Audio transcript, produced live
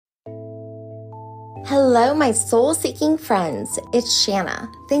Hello, my soul-seeking friends. It's Shanna.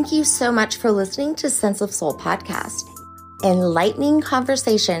 Thank you so much for listening to Sense of Soul podcast. Enlightening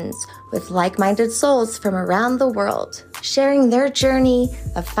conversations with like-minded souls from around the world, sharing their journey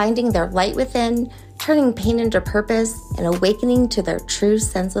of finding their light within, turning pain into purpose, and awakening to their true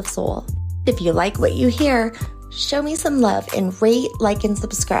sense of soul. If you like what you hear, show me some love and rate, like, and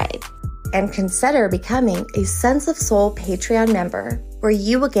subscribe. And consider becoming a Sense of Soul Patreon member, where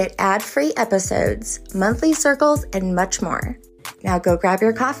you will get ad-free episodes, monthly circles, and much more. Now go grab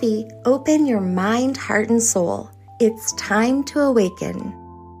your coffee, open your mind, heart, and soul. It's time to awaken.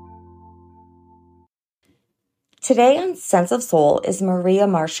 Today on Sense of Soul is Maria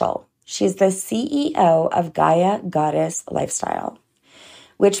Marshall. She's the CEO of Gaia Goddess Lifestyle,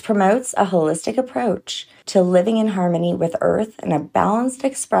 which promotes a holistic approach to living in harmony with Earth and a balanced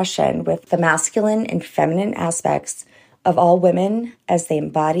expression with the masculine and feminine aspects of all women as they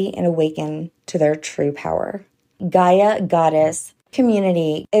embody and awaken to their true power. Gaia Goddess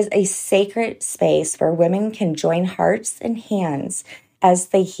Community is a sacred space where women can join hearts and hands as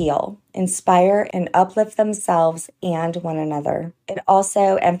they heal, inspire, and uplift themselves and one another. It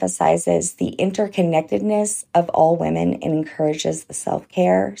also emphasizes the interconnectedness of all women and encourages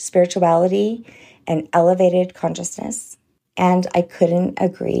self-care, spirituality, and elevated consciousness. And I couldn't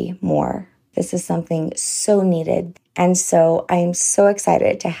agree more. This is something so needed. And so I'm so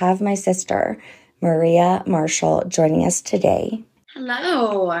excited to have my sister, Maria Marshall, joining us today.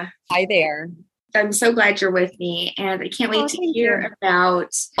 Hello. Hi there. I'm so glad you're with me, and I can't wait to hear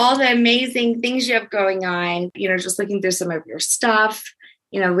about all the amazing things you have going on. Just looking through some of your stuff,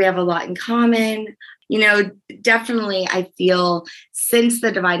 we have a lot in common. Definitely I feel since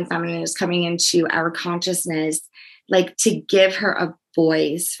the divine feminine is coming into our consciousness, like to give her a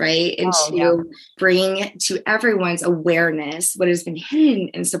voice, right? And bring to everyone's awareness what has been hidden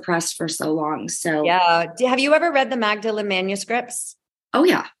and suppressed for so long. So yeah. Have you ever read the Magdalene manuscripts? Oh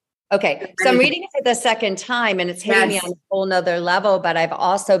yeah. Okay. So I'm reading it for the second time and it's hitting me on a whole nother level, but I've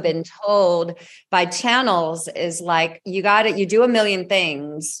also been told by channels is like, you do a million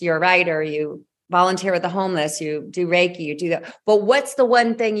things. You're a writer, you volunteer with the homeless, you do Reiki, you do that. But what's the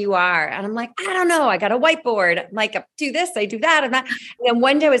one thing you are? And I'm like, I don't know. I got a whiteboard. I'm like, I do this, I do that. And then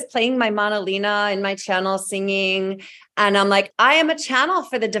one day I was playing my Monalina in my channel singing. And I'm like, I am a channel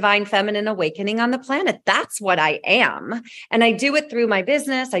for the divine feminine awakening on the planet. That's what I am. And I do it through my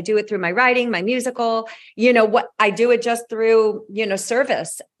business. I do it through my writing, my musical, what I do it just through,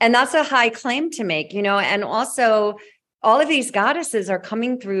 service. And that's a high claim to make, and also all of these goddesses are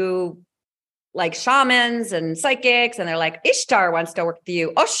coming through like shamans and psychics. And they're like, Ishtar wants to work with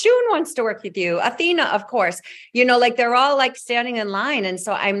you. Oshun wants to work with you. Athena, of course, like they're all like standing in line. And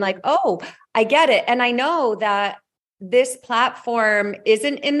so I'm like, oh, I get it. And I know that this platform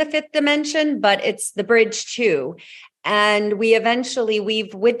isn't in the fifth dimension, but it's the bridge too. And we eventually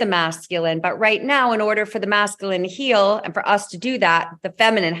weave with the masculine. But right now, in order for the masculine to heal and for us to do that, the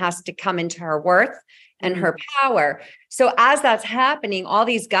feminine has to come into her worth and her power. So as that's happening, all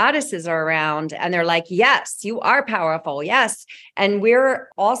these goddesses are around and they're like, yes, you are powerful. Yes. And we're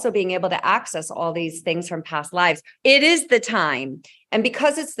also being able to access all these things from past lives. It is the time. And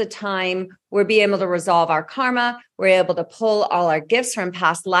because it's the time, we're being able to resolve our karma. We're able to pull all our gifts from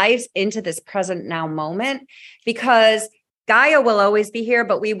past lives into this present now moment, because Gaia will always be here,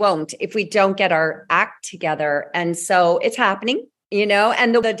 but we won't if we don't get our act together. And so it's happening.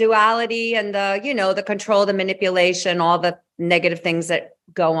 And the duality and the control, the manipulation, all the negative things that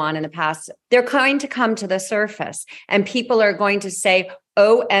go on in the past, they're going to come to the surface and people are going to say,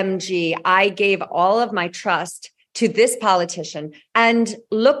 OMG, I gave all of my trust to this politician and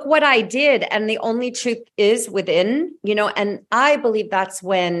look what I did. And the only truth is within, and I believe that's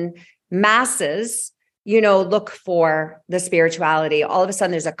when masses, look for the spirituality. All of a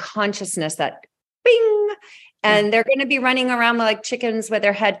sudden there's a consciousness that bing, and they're going to be running around like chickens with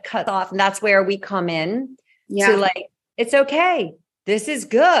their head cut off. And that's where we come in to like, it's okay. This is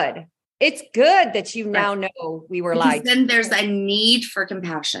good. It's good that you now know we were lied to. Then there's a need for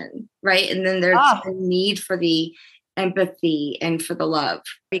compassion, right? And then there's a need for the empathy and for the love.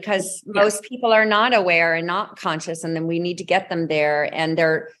 Because most people are not aware and not conscious. And then we need to get them there. And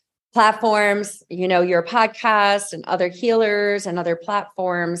they're platforms, your podcast and other healers and other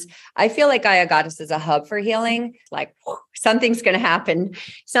platforms. I feel like Gaia Goddess is a hub for healing. Like something's going to happen.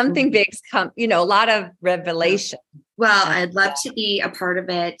 Something big's come, a lot of revelation. Well, I'd love to be a part of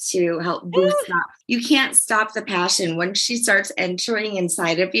it to help boost up. You can't stop the passion. Once she starts entering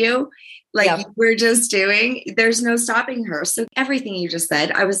inside of you, like we're just doing, there's no stopping her. So everything you just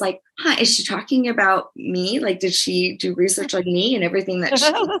said, I was like, is she talking about me? Like, did she do research on me and everything that she's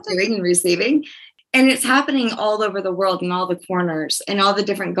doing and receiving? And it's happening all over the world in all the corners and all the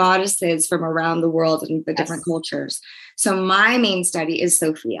different goddesses from around the world and the different cultures. So my main study is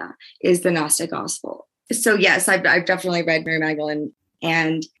Sophia, is the Gnostic Gospel. So yes, I've definitely read Mary Magdalene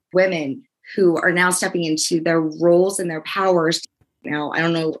and women who are now stepping into their roles and their powers. Now, I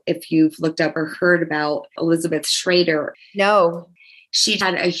don't know if you've looked up or heard about Elizabeth Schrader. No. She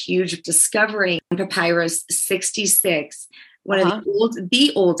had a huge discovery on Papyrus 66, one of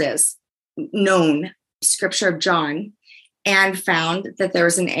the oldest known scripture of John, and found that there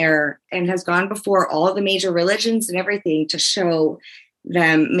was an error, and has gone before all the major religions and everything to show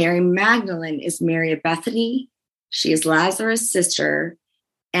them Mary Magdalene is Mary of Bethany. She is Lazarus' sister,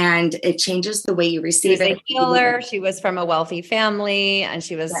 and it changes the way you receive it. She was a healer. She was from a wealthy family, and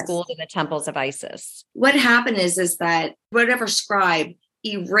she was schooled in the temples of Isis. What happened is that whatever scribe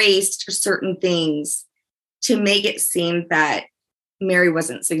erased certain things to make it seem that Mary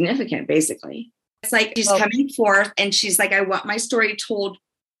wasn't significant, basically. It's like she's coming forth and she's like, I want my story told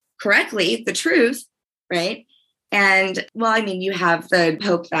correctly, the truth, right? And well, I mean, you have the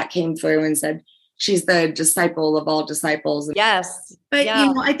Pope that came through and said, she's the disciple of all disciples. Yes. But,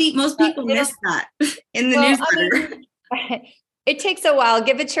 I think most people miss that in the newsletter. I mean, it takes a while.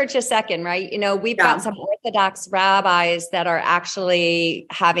 Give a church a second, right? We've got some Orthodox rabbis that are actually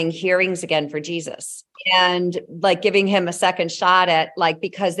having hearings again for Jesus and like giving him a second shot at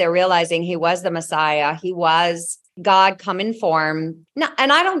because they're realizing he was the Messiah. He was God come in form. No,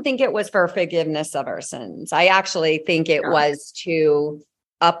 and I don't think it was for forgiveness of our sins. I actually think it was to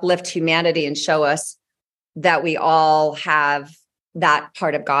uplift humanity and show us that we all have that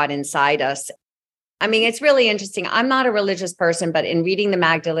part of God inside us. I mean, it's really interesting. I'm not a religious person, but in reading the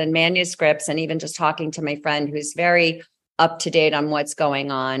Magdalene manuscripts and even just talking to my friend who's very up to date on what's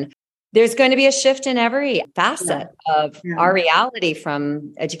going on, there's going to be a shift in every facet of our reality,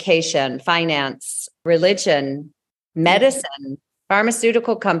 from education, finance, religion, medicine,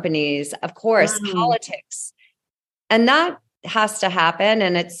 pharmaceutical companies, of course, politics. And that has to happen.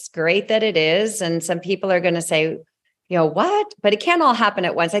 And it's great that it is. And some people are going to say, what? But it can't all happen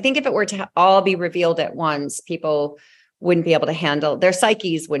at once. I think if it were to all be revealed at once, people wouldn't be able to handle, their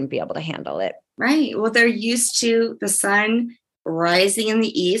psyches wouldn't be able to handle it. Right. Well, they're used to the sun rising in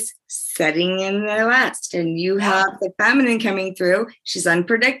the east, setting in the west. And you have the feminine coming through. She's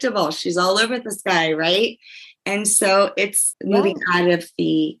unpredictable. She's all over the sky, right? And so it's moving out of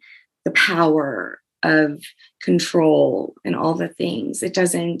the power of control and all the things. It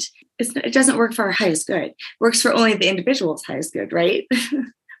doesn't work for our highest good. It works for only the individual's highest good, right?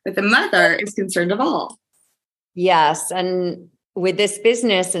 But the mother is concerned of all. Yes. And with this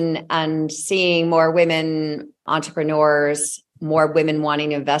business and seeing more women entrepreneurs, more women wanting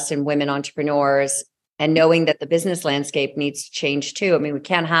to invest in women entrepreneurs, and knowing that the business landscape needs to change too. I mean, we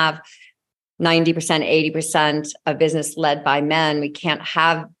can't have 90%, 80% of business led by men. We can't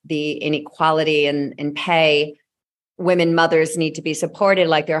have the inequality in pay. Women mothers need to be supported.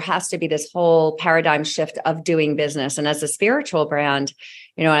 There has to be this whole paradigm shift of doing business. And as a spiritual brand,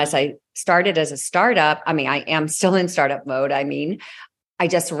 as I started as a startup, I mean, I am still in startup mode. I mean, I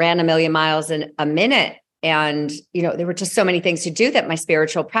just ran 1 million miles in a minute. And, there were just so many things to do that my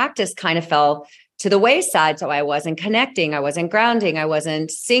spiritual practice kind of fell to the wayside. So I wasn't connecting. I wasn't grounding. I wasn't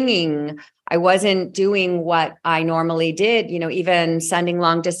singing. I wasn't doing what I normally did, even sending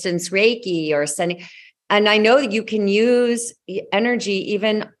long distance Reiki or sending. And I know that you can use energy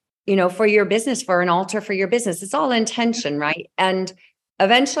even, for your business, for an altar for your business. It's all intention, right? And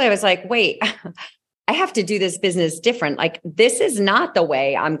eventually I was like, wait, I have to do this business different. This is not the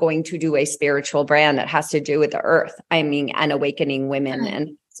way I'm going to do a spiritual brand that has to do with the earth. I mean, and awakening women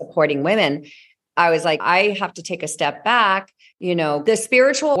and supporting women. I was like, I have to take a step back. The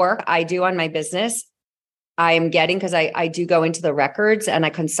spiritual work I do on my business, I am getting, because I do go into the records and I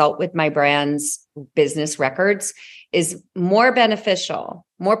consult with my brand's business records, is more beneficial,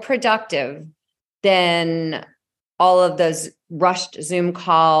 more productive than all of those rushed Zoom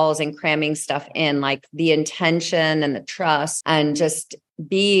calls and cramming stuff in, like the intention and the trust and just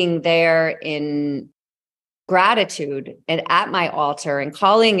being there in gratitude and at my altar and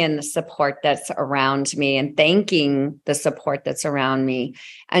calling in the support that's around me and thanking the support that's around me.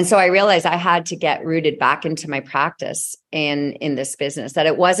 And so I realized I had to get rooted back into my practice in this business, that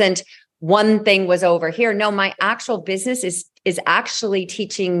it wasn't one thing was over here. No, my actual business is actually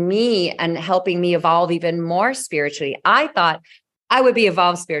teaching me and helping me evolve even more spiritually. I thought I would be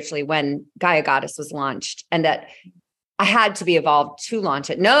evolved spiritually when Gaia Goddess was launched and that I had to be evolved to launch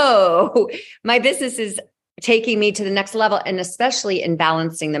it. No, my business is taking me to the next level, and especially in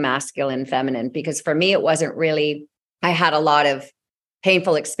balancing the masculine and feminine, because for me, it wasn't really, I had a lot of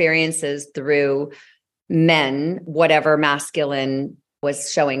painful experiences through men, whatever masculine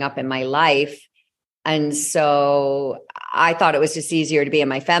was showing up in my life. And so I thought it was just easier to be in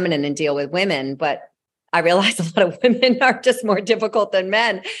my feminine and deal with women. But I realized a lot of women are just more difficult than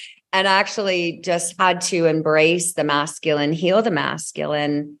men. And I actually just had to embrace the masculine, heal the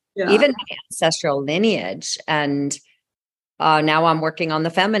masculine, even my ancestral lineage. And now I'm working on the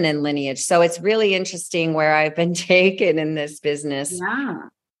feminine lineage. So it's really interesting where I've been taken in this business. Yeah.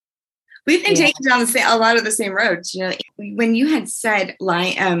 We've been taking down a lot of the same roads. You know, when you had said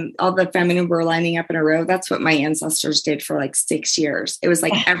all the feminine were lining up in a row, that's what my ancestors did for like 6 years. It was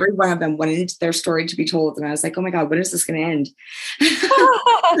like every one of them wanted their story to be told. And I was like, oh my God, when is this going to end?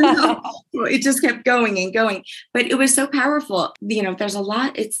 It just kept going and going. But it was so powerful. You know, there's a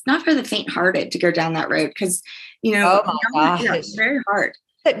lot. It's not for the faint-hearted to go down that road because, you know, oh my gosh. It's very hard.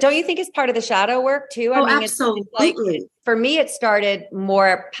 Don't you think it's part of the shadow work too? Absolutely. It's like, for me, it started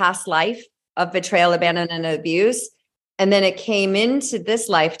more past life of betrayal, abandonment, and abuse. And then it came into this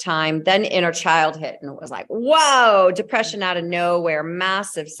lifetime, then inner child hit. And it was like, whoa, depression out of nowhere,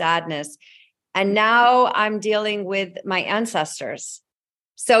 massive sadness. And now I'm dealing with my ancestors.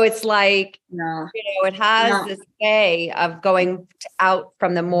 So it's like, it has this way of going out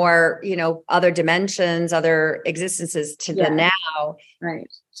from the more, other dimensions, other existences to the now. Right.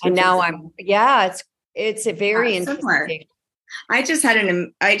 And now it's a very interesting. Similar. I just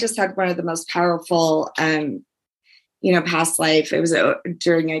had one of the most powerful, past life. It was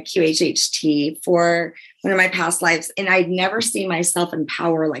during a QHHT for one of my past lives. And I'd never seen myself in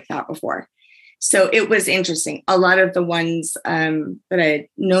power like that before. So it was interesting. A lot of the ones that I had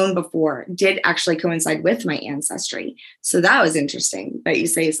known before did actually coincide with my ancestry. So that was interesting that you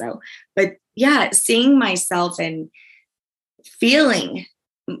say so. But yeah, seeing myself and feeling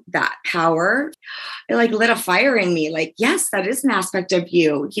that power, it like lit a fire in me. Like, yes, that is an aspect of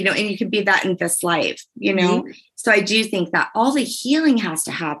you, and you can be that in this life, Mm-hmm. So I do think that all the healing has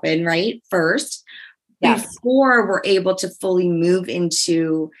to happen, right? First. Yes. Before we're able to fully move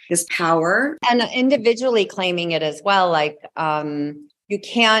into this power. And individually claiming it as well. Like, you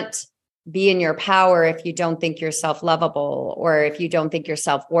can't be in your power if you don't think you're self-lovable, or if you don't think you're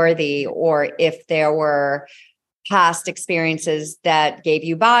self-worthy, or if there were past experiences that gave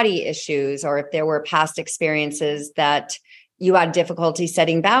you body issues, or if there were past experiences that you had difficulty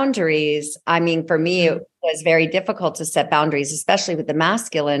setting boundaries. I mean, for me, it was very difficult to set boundaries, especially with the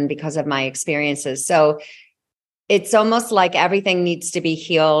masculine, because of my experiences. So it's almost like everything needs to be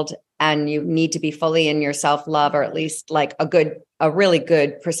healed, and you need to be fully in your self-love, or at least like a really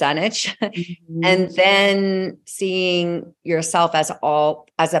good percentage. Mm-hmm. And then seeing yourself as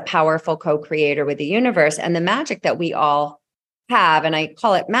a powerful co-creator with the universe and the magic that we all have. And I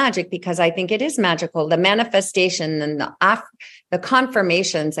call it magic because I think it is magical. The manifestation and the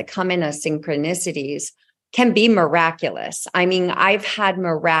confirmations that come in as synchronicities can be miraculous. I mean, I've had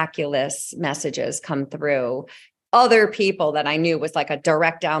miraculous messages come through. Other people that I knew was like a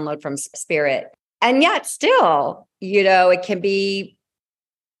direct download from spirit. And yet still, it can be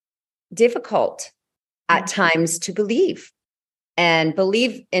difficult at times to believe in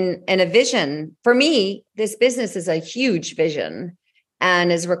a vision. For me, this business is a huge vision and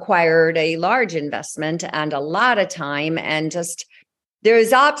has required a large investment and a lot of time, and just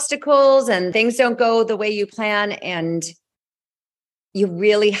there's obstacles and things don't go the way you plan. And you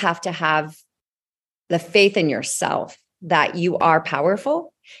really have to have the faith in yourself that you are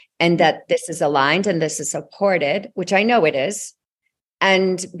powerful and that this is aligned and this is supported, which I know it is,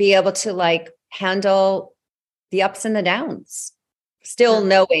 and be able to handle the ups and the downs, still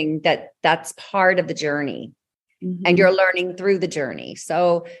knowing that that's part of the journey. Mm-hmm. And you're learning through the journey.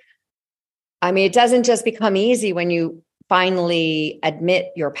 So, I mean, it doesn't just become easy when you finally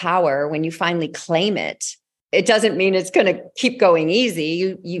admit your power, when you finally claim it. It doesn't mean it's going to keep going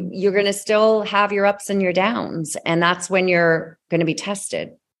easy. You're going to still have your ups and your downs. And that's when you're going to be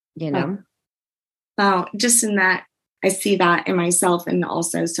tested, Wow. Just in that, I see that in myself and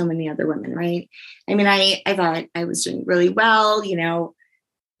also so many other women, right? I mean, I thought I was doing really well,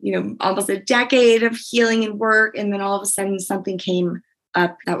 almost a decade of healing and work. And then all of a sudden something came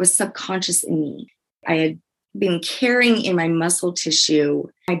up that was subconscious in me. I had been carrying in my muscle tissue.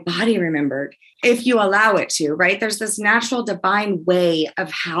 My body remembered, if you allow it to, right? There's this natural divine way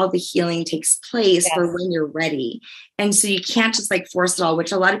of how the healing takes place for when you're ready. And so you can't just force it all,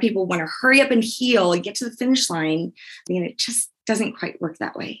 which a lot of people want to hurry up and heal and get to the finish line. I mean, it just doesn't quite work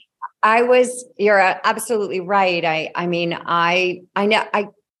that way. You're absolutely right. I mean, I know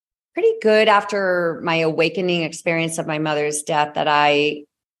pretty good after my awakening experience of my mother's death that I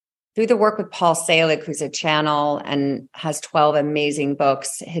through the work with Paul Selig, who's a channel and has 12 amazing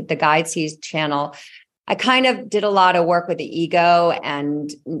books, the Guide Seas channel, I kind of did a lot of work with the ego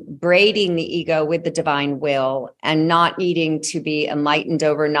and braiding the ego with the divine will and not needing to be enlightened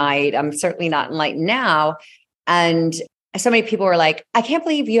overnight. I'm certainly not enlightened now. And so many people were like, I can't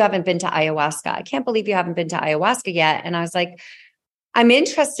believe you haven't been to ayahuasca. I can't believe you haven't been to ayahuasca yet. And I was like, I'm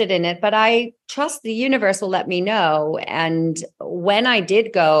interested in it, but I trust the universe will let me know. And when I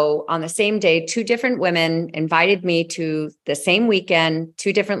did go on the same day, 2 different women invited me to the same weekend,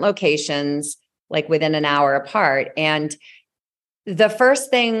 2 different locations, like within an hour apart. And the first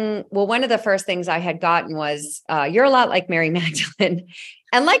thing, well, one of the first things I had gotten was, you're a lot like Mary Magdalene.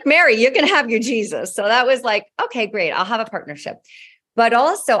 And like Mary, you can have your Jesus. So that was like, okay, great. I'll have a partnership. But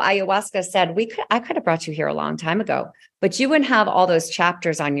also ayahuasca said, I could have brought you here a long time ago, but you wouldn't have all those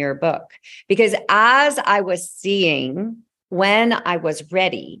chapters on your book. Because as I was seeing, when I was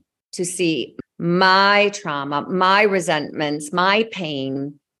ready to see my trauma, my resentments, my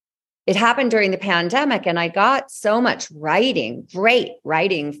pain, it happened during the pandemic. And I got so much writing, great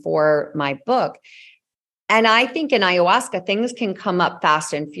writing for my book. And I think in ayahuasca, things can come up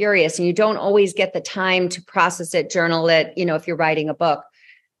fast and furious, and you don't always get the time to process it, journal it, if you're writing a book.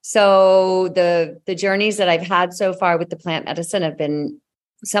 So the journeys that I've had so far with the plant medicine have been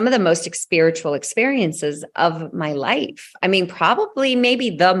some of the most spiritual experiences of my life. I mean, probably maybe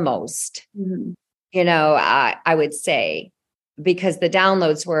the most, I would say, because the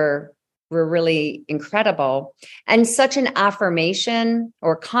downloads were really incredible and such an affirmation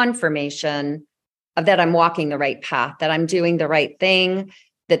or confirmation of that I'm walking the right path, that I'm doing the right thing,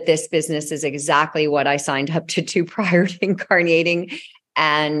 that this business is exactly what I signed up to do prior to incarnating.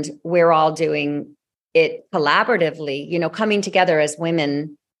 And we're all doing it collaboratively, coming together as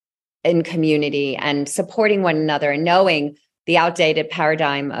women in community and supporting one another and knowing the outdated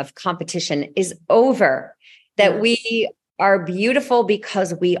paradigm of competition is over, that we are beautiful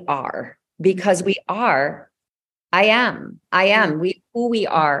because we are. I am. Who we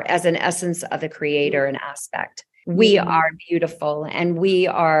are as an essence of the creator and aspect. We are beautiful and we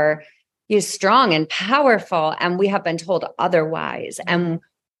are strong and powerful, and we have been told otherwise. And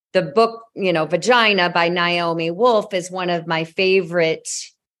the book, Vagina by Naomi Wolf is one of my favorite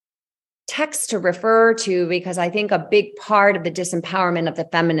texts to refer to, because I think a big part of the disempowerment of the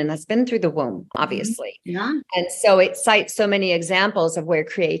feminine has been through the womb, obviously. Yeah. And so it cites so many examples of where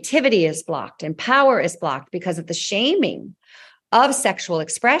creativity is blocked and power is blocked because of the shaming of sexual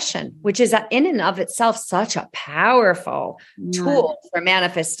expression, which is in and of itself such a powerful tool for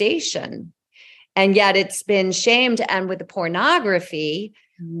manifestation. And yet it's been shamed. And with the pornography,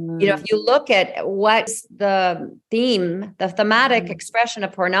 if you look at what's the thematic expression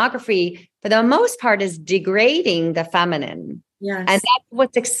of pornography, for the most part, is degrading the feminine. Yes. And that's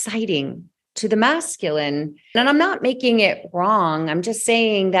what's exciting to the masculine. And I'm not making it wrong. I'm just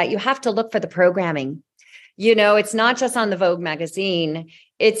saying that you have to look for the programming. It's not just on the Vogue magazine.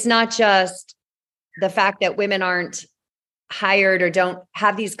 It's not just the fact that women aren't hired or don't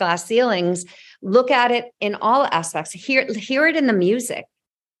have these glass ceilings. Look at it in all aspects. Hear it in the music.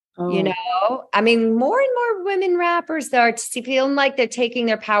 I mean, more and more women rappers are feeling like they're taking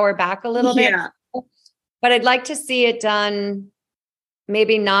their power back a little bit. But I'd like to see it done,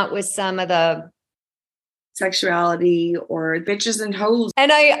 maybe not with some of the sexuality or bitches and hoes.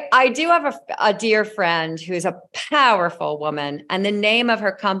 And I do have a dear friend who's a powerful woman, and the name of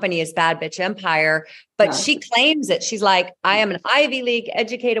her company is Bad Bitch Empire, but she claims it. She's like, I am an Ivy League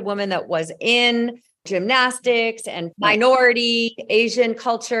educated woman that was in gymnastics and minority Asian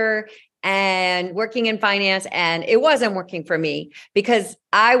culture and working in finance. And it wasn't working for me because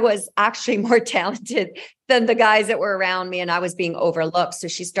I was actually more talented than the guys that were around me, and I was being overlooked. So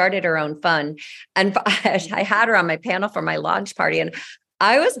she started her own fund, and I had her on my panel for my launch party, and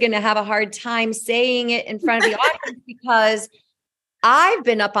I was going to have a hard time saying it in front of the audience because I've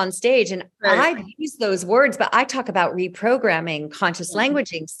been up on stage and I've used those words, but I talk about reprogramming, conscious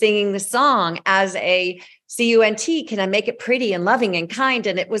languaging, singing the song as a CUNT. Can I make it pretty and loving and kind?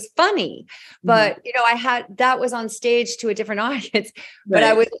 And it was funny, but that was on stage to a different audience. But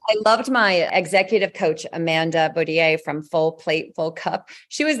I loved my executive coach, Amanda Baudier from Full Plate, Full Cup.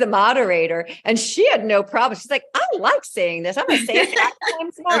 She was the moderator and she had no problem. She's like, I like saying this. I'm going to say it 5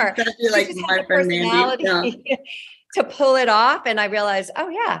 times more. Like my friend Mandy. To pull it off. And I realized,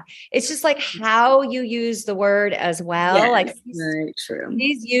 it's just like how you use the word as well. Yeah, like very true.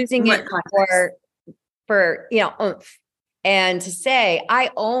 He's using it for oomph. And to say,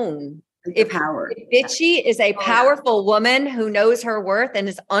 I own like the power. If bitchy is a powerful woman who knows her worth and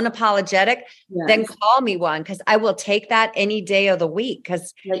is unapologetic, then call me one, because I will take that any day of the week. And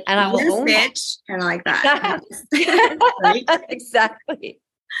I will own bitch, kind of like that. Right? Exactly.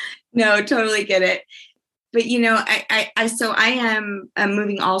 No, totally get it. But I am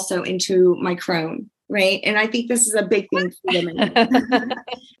moving also into my crone, right? And I think this is a big thing for women.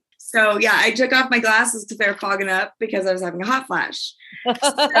 So yeah, I took off my glasses because they were fogging up because I was having a hot flash.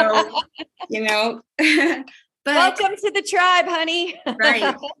 So, but welcome to the tribe, honey.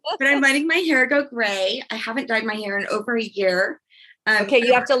 Right. But I'm letting my hair go gray. I haven't dyed my hair in over a year. Okay,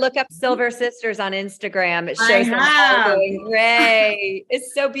 you have to look up Silver Sisters on Instagram. It shows them all going gray.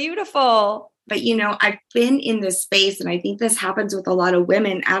 It's so beautiful. But, I've been in this space, and I think this happens with a lot of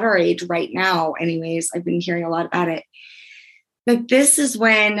women at our age right now. Anyways, I've been hearing a lot about it. But this is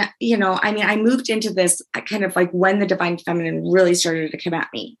when, I moved into this kind of like when the divine feminine really started to come at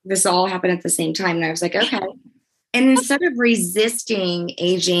me. This all happened at the same time. And I was like, okay. And instead of resisting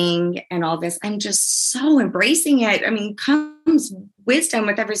aging and all this, I'm just so embracing it. I mean, comes wisdom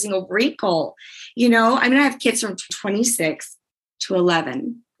with every single wrinkle. I have kids from 26 to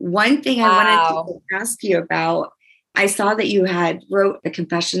 11. One thing I wanted to ask you about, I saw that you had wrote the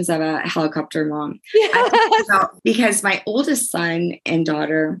Confessions of a Helicopter Mom. Yes. Because my oldest son and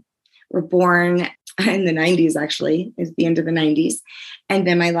daughter were born in the 90s, actually, at the end of the 90s. And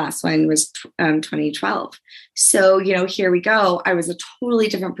then my last one was 2012. So, here we go. I was a totally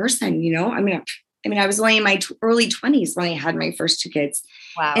different person, I was only in my early 20s when I had my first two kids.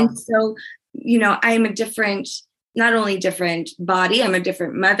 Wow. And so, I'm a different, not only different body, I'm a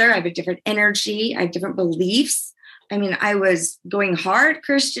different mother. I have a different energy. I have different beliefs. I was going hard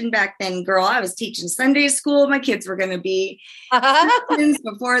Christian back then, girl. I was teaching Sunday school. My kids were going to be Christians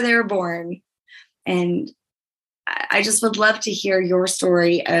before they were born. And I just would love to hear your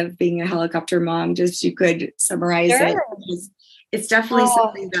story of being a helicopter mom, just you could summarize it. It's definitely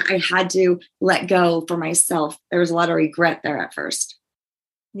something that I had to let go for myself. There was a lot of regret there at first.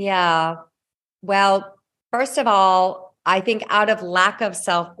 Yeah. Well, first of all, I think out of lack of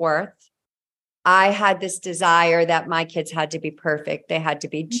self-worth, I had this desire that my kids had to be perfect. They had to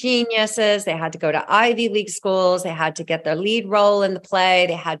be geniuses. They had to go to Ivy League schools. They had to get their lead role in the play.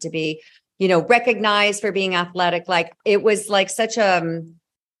 They had to be, recognized for being athletic. Like it was like such a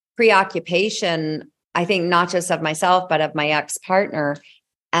preoccupation, I think, not just of myself, but of my ex-partner.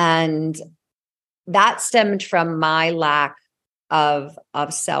 And that stemmed from my lack of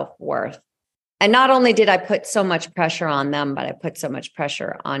self-worth. And not only did I put so much pressure on them, but I put so much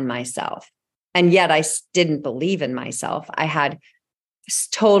pressure on myself. And yet I didn't believe in myself. I had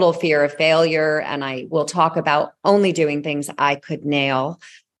total fear of failure. And I will talk about only doing things I could nail.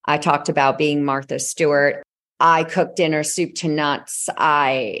 I talked about being Martha Stewart. I cooked dinner soup to nuts.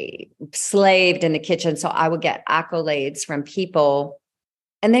 I slaved in the kitchen. So I would get accolades from people,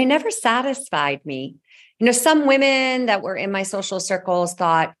 and they never satisfied me. Some women that were in my social circles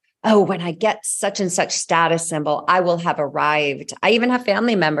thought, oh, when I get such and such status symbol, I will have arrived. I even have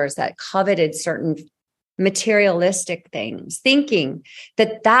family members that coveted certain materialistic things, thinking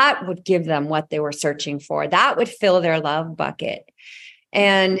that would give them what they were searching for. That would fill their love bucket.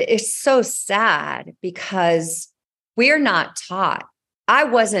 And it's so sad because we're not taught. I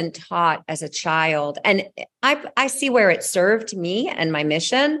wasn't taught as a child, and I see where it served me and my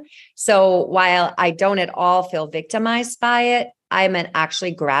mission. So while I don't at all feel victimized by it, I'm in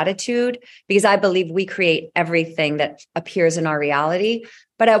actually gratitude, because I believe we create everything that appears in our reality.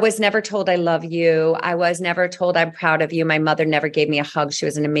 But I was never told I love you. I was never told I'm proud of you. My mother never gave me a hug. She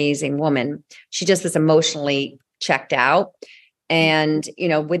was an amazing woman. She just was emotionally checked out. And,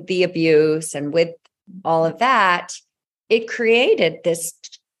 with the abuse and with all of that, it created this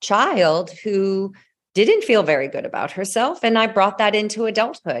child who didn't feel very good about herself. And I brought that into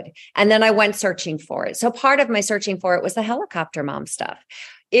adulthood. And then I went searching for it. So part of my searching for it was the helicopter mom stuff.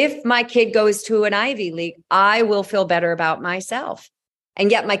 If my kid goes to an Ivy League, I will feel better about myself.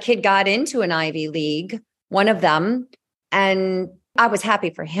 And yet my kid got into an Ivy League, one of them, and I was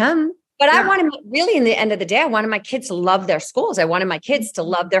happy for him. But I wanted, really, in the end of the day, I wanted my kids to love their schools. I wanted my kids to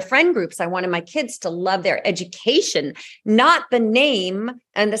love their friend groups. I wanted my kids to love their education, not the name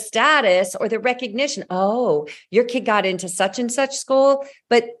and the status or the recognition. Oh, your kid got into such and such school.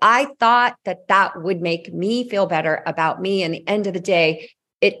 But I thought that would make me feel better about me. And at the end of the day,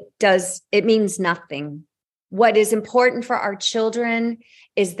 it means nothing. What is important for our children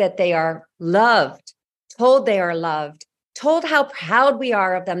is that they are loved, told they are loved, told how proud we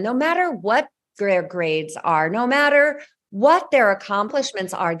are of them, no matter what their grades are, no matter what their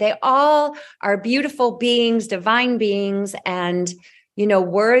accomplishments are. They all are beautiful beings, divine beings. And,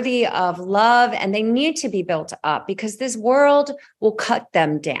 worthy of love, and they need to be built up because this world will cut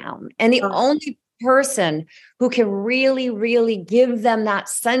them down. And the only person who can really, really give them that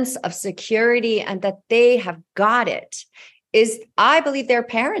sense of security and that they have got it is, I believe, their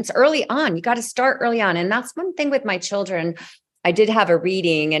parents early on. You got to start early on. And that's one thing with my children. I did have a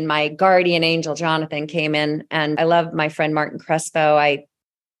reading and my guardian angel, Jonathan, came in, and I love my friend Martin Crespo.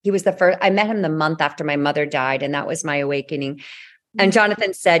 He was the first, I met him the month after my mother died, and that was my awakening. And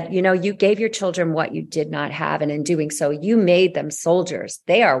Jonathan said, you gave your children what you did not have. And in doing so, you made them soldiers.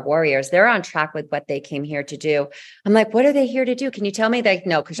 They are warriors. They're on track with what they came here to do. I'm like, what are they here to do? Can you tell me? They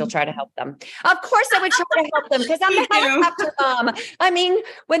no, because you'll try to help them. Of course I would try to help them because I'm the helicopter mom. I mean,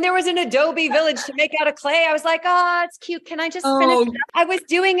 when there was an adobe village to make out of clay, I was like, oh, it's cute. Can I just finish? I was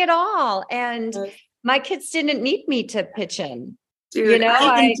doing it all. And my kids didn't need me to pitch in. Dude,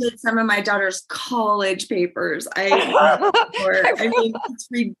 I did some of my daughter's college papers. It's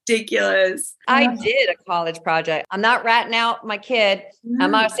ridiculous. I did a college project. I'm not ratting out my kid.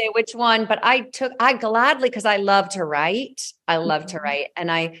 I'm not gonna say which one, but I gladly, because I love to write. I love to write,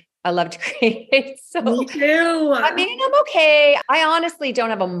 and I love to create. So me too. I mean, I'm okay. I honestly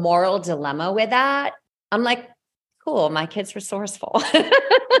don't have a moral dilemma with that. I'm like, cool, my kid's resourceful.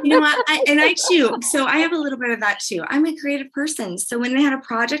 You know what? I too. So I have a little bit of that too. I'm a creative person. So when they had a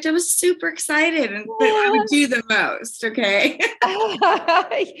project, I was super excited, and I would do the most. Okay.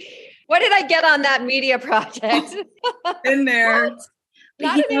 What did I get on that media project? In there.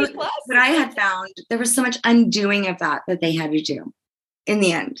 Not an A+. But I had found there was so much undoing of that they had to do in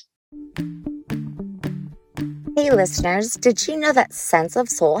the end. Hey listeners, did you know that Sense of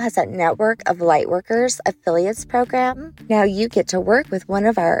Soul has a network of Lightworkers affiliates program? Now you get to work with one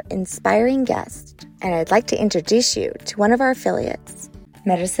of our inspiring guests, and I'd like to introduce you to one of our affiliates.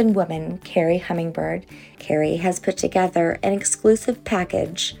 Medicine woman Carrie Hummingbird. Carrie has put together an exclusive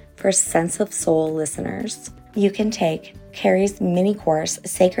package for Sense of Soul listeners. You can take Carrie's mini course,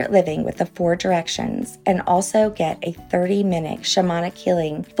 Sacred Living with the 4 Directions, and also get a 30-minute shamanic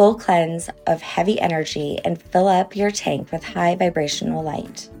healing full cleanse of heavy energy and fill up your tank with high vibrational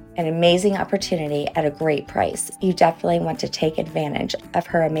light. An amazing opportunity at a great price. You definitely want to take advantage of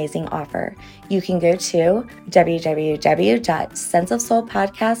her amazing offer. You can go to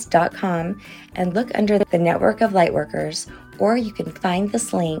www.senseofsoulpodcast.com and look under the network of Lightworkers, or you can find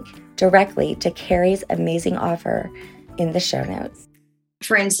this link directly to Carrie's amazing offer in the show notes.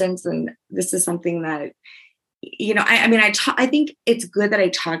 For instance, and this is something that, I think it's good that I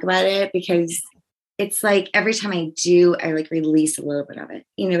talk about it, because it's like every time I do, I like release a little bit of it.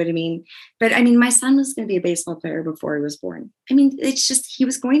 You know what I mean? But I mean, my son was going to be a baseball player before he was born. I mean, it's just, he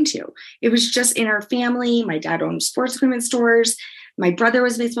was going to. It was just in our family. My dad owned sports equipment stores. My brother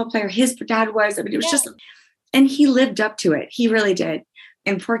was a baseball player. His dad was. I mean, it was just, and he lived up to it. He really did.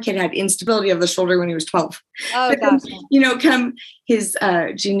 And poor kid had instability of the shoulder when he was 12. Oh, gosh. Come his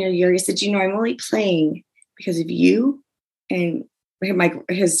junior year, he said, I'm only playing because of you and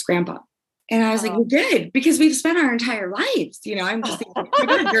his grandpa. And I was like, well, good, because we've spent our entire lives, I'm just thinking, oh my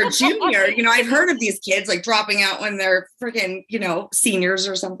God, you're a junior. I've heard of these kids like dropping out when they're freaking, seniors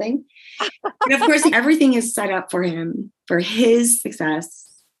or something. And of course, everything is set up for him, for his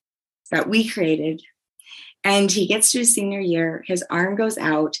success that we created. And he gets to his senior year, his arm goes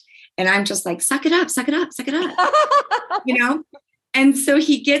out, and I'm just like, suck it up, suck it up, suck it up, And so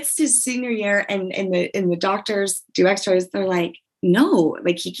he gets to his senior year, and the doctors do x-rays. They're like, no,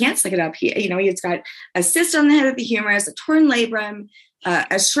 like he can't suck it up. He's got a cyst on the head of the humerus, a torn labrum,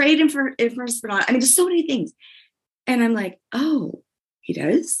 a straight infraspinal. I mean, there's so many things. And I'm like, oh, he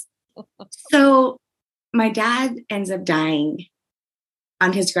does? So my dad ends up dying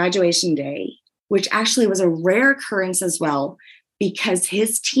on his graduation day, which actually was a rare occurrence as well, because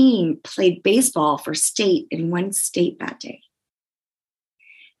his team played baseball for state in one state that day.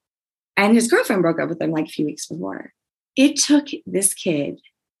 And his girlfriend broke up with him like a few weeks before. It took this kid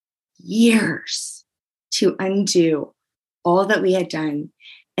years to undo all that we had done.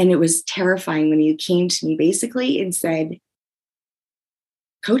 And it was terrifying when he came to me basically and said,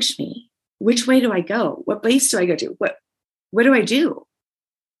 coach me. Which way do I go? What base do I go to? What do I do?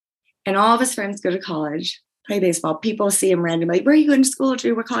 And all of his friends go to college, play baseball. People see him randomly. Where are you going to school,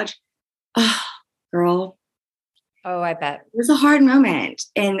 Drew? What college? Oh, girl. Oh, I bet. It was a hard moment.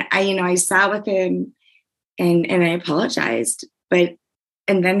 And I sat with him and I apologized. And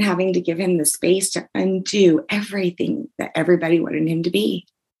then having to give him the space to undo everything that everybody wanted him to be.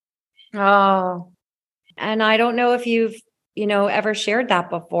 Oh, and I don't know if you've, ever shared that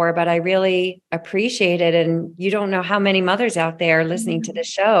before, but I really appreciate it. And you don't know how many mothers out there listening to the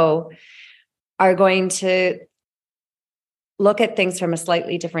show are going to look at things from a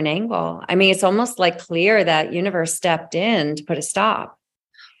slightly different angle. I mean, it's almost like clear that universe stepped in to put a stop.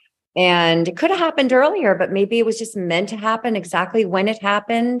 And it could have happened earlier, but maybe it was just meant to happen exactly when it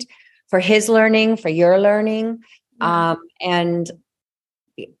happened for his learning, for your learning. And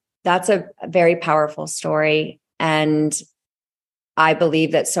that's a very powerful story. And I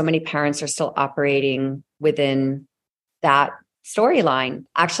believe that so many parents are still operating within that storyline.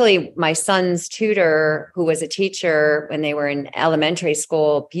 Actually, my son's tutor, who was a teacher when they were in elementary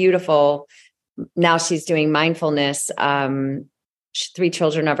school, beautiful. Now she's doing mindfulness, 3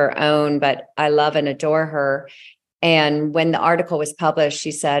 children of her own, but I love and adore her. And when the article was published,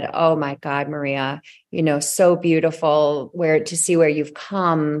 she said, "Oh my God, Maria, so beautiful to see where you've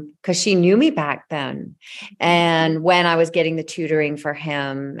come," because she knew me back then. And when I was getting the tutoring for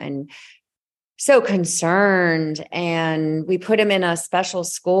him, and so concerned, and we put him in a special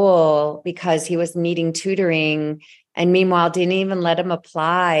school because he was needing tutoring, and meanwhile didn't even let him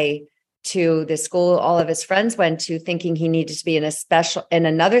apply to the school all of his friends went to, thinking he needed to be in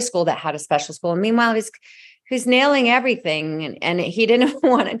another school that had a special school. And meanwhile, he's nailing everything, and he didn't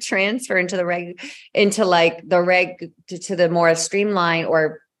want to transfer into the more streamlined,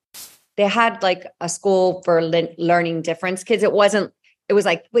 or they had like a school for learning difference kids. It was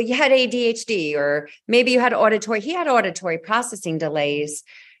like, well, you had ADHD, or maybe you had he had auditory processing delays.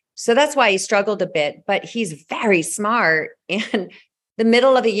 So that's why he struggled a bit, but he's very smart. And the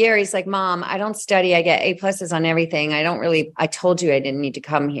middle of the year, he's like, "Mom, I don't study. I get A+ on everything. I told you I didn't need to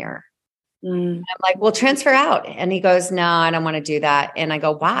come here." I'm like, "Well, transfer out." And he goes, "No, I don't want to do that." And I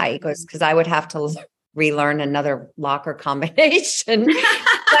go, "Why?" He goes, "Because I would have to relearn another locker combination."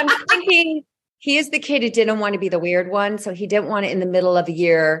 I'm thinking, he is the kid who didn't want to be the weird one. So he didn't want to, in the middle of the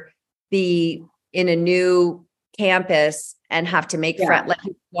year, be in a new campus and have to make friends. Like,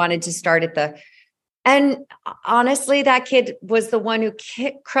 he wanted to start and honestly, that kid was the one who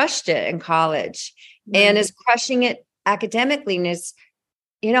crushed it in college and is crushing it academically. And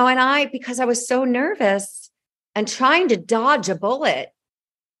because I was so nervous and trying to dodge a bullet,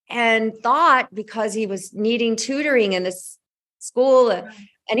 and thought because he was needing tutoring in this school,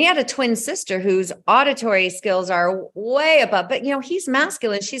 and he had a twin sister whose auditory skills are way above, but he's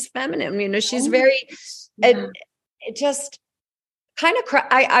masculine, she's feminine, she's very, it just kind of,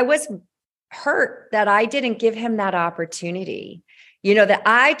 I was hurt that I didn't give him that opportunity, that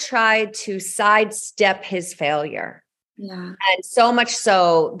I tried to sidestep his failure. Yeah. And so much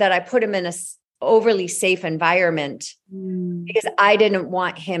so that I put him in a overly safe environment because I didn't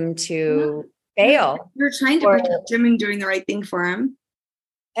want him to fail. You're trying to protect him and doing the right thing for him.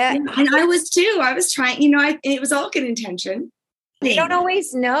 And I was too. I was trying, it was all good intention. You don't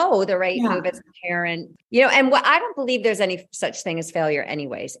always know the right move as a parent, and I don't believe there's any such thing as failure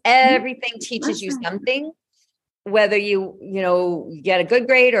anyways. Everything teaches you something, whether you get a good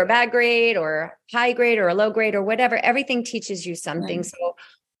grade or a bad grade or high grade or a low grade or whatever, everything teaches you something. Right. So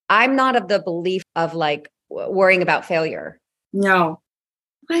I'm not of the belief of like worrying about failure. No.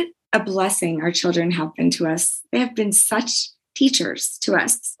 What a blessing our children have been to us. They have been such teachers to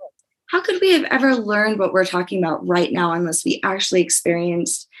us. How could we have ever learned what we're talking about right now unless we actually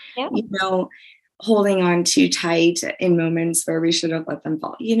experienced, holding on too tight in moments where we should have let them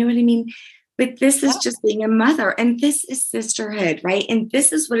fall? You know what I mean? But this is just being a mother, and this is sisterhood, right? And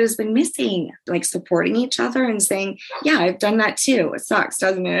this is what has been missing, like supporting each other and saying, yeah, I've done that too. It sucks,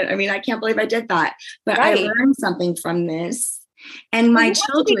 doesn't it? I mean, I can't believe I did that, but I learned something from this, and my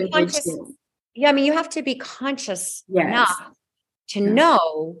children did too. Yeah, I mean, you have to be conscious enough to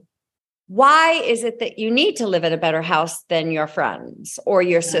know, why is it that you need to live in a better house than your friends or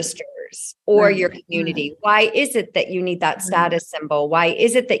your sisters or your community? Why is it that you need that status symbol? Why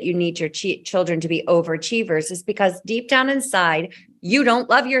is it that you need your children to be overachievers? It's because deep down inside, you don't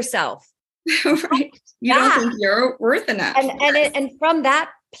love yourself. Right. You don't think you're worth enough. And from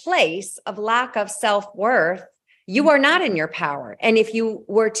that place of lack of self-worth, you are not in your power. And if you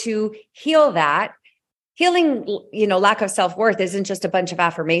were to heal that, healing, lack of self-worth isn't just a bunch of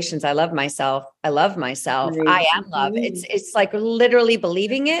affirmations. I love myself. I love myself. I am love. It's like literally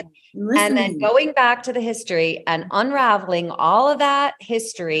believing it. And then going back to the history and unraveling all of that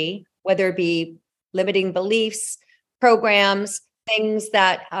history, whether it be limiting beliefs, programs, things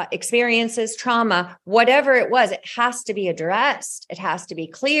that experiences, trauma, whatever it was, it has to be addressed. It has to be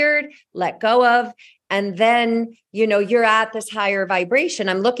cleared, let go of. And then, you're at this higher vibration.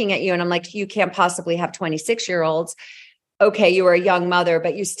 I'm looking at you and I'm like, you can't possibly have 26-year-olds. Okay, you were a young mother,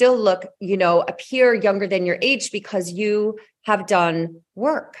 but you still look, appear younger than your age because you have done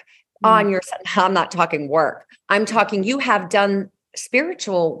work on yourself. I'm not talking work. I'm talking, you have done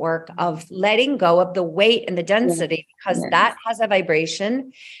spiritual work of letting go of the weight and the density, because that has a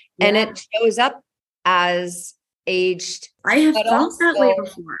vibration and it shows up as aged. I have felt that way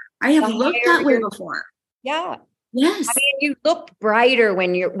before. I have looked that way before. Yeah. Yes. I mean, you look brighter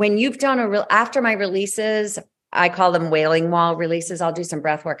when you've done after my releases, I call them wailing wall releases. I'll do some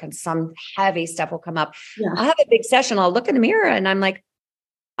breath work and some heavy stuff will come up. Yeah. I'll have a big session. I'll look in the mirror and I'm like,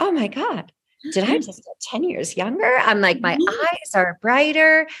 oh my God, did I just get 10 years younger? I'm like, my eyes are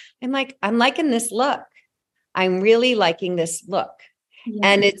brighter. I'm liking this look. I'm really liking this look. Yeah.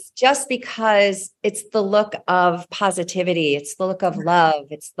 And it's just because it's the look of positivity. It's the look of love.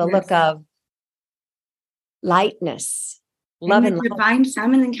 It's the look of lightness, love, and the divine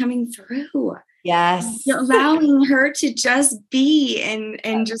feminine coming through. Yes. Allowing her to just be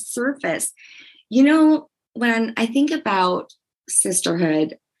and just surface. You know, when I think about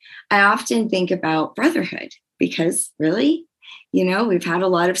sisterhood, I often think about brotherhood, because really, you know, we've had a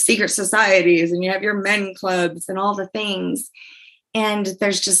lot of secret societies and you have your men clubs and all the things. And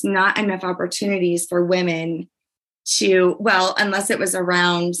there's just not enough opportunities for women to, well, unless it was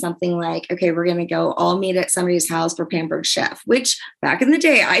around something like, okay, we're going to go all meet at somebody's house for Pampered Chef, which back in the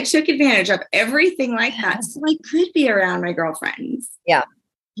day, I took advantage of everything like that. So I could be around my girlfriends. Yeah.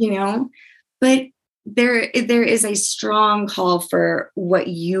 You know, but there is a strong call for what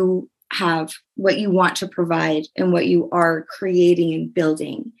you have, what you want to provide and what you are creating and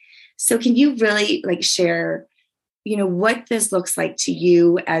building. So can you really share, you know, what this looks like to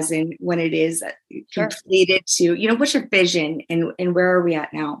you, as in when it is completed, to, you know, what's your vision and where are we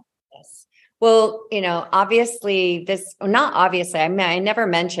at now? Yes. Well, you know, obviously not obviously, I mean, I never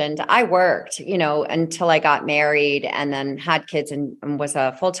mentioned I worked, you know, until I got married and then had kids and was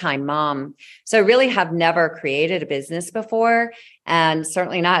a full-time mom. So I really have never created a business before, and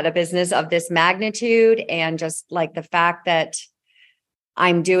certainly not a business of this magnitude. And just like the fact that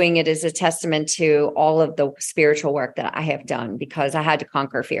I'm doing it is a testament to all of the spiritual work that I have done, because I had to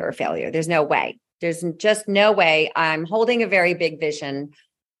conquer fear of failure. There's no way. There's just no way. I'm holding a very big vision.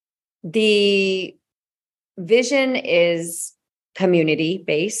 The vision is community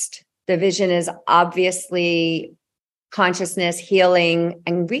based. The vision is obviously consciousness, healing,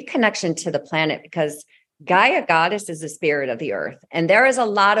 and reconnection to the planet, because Gaia goddess is the spirit of the earth. And there is a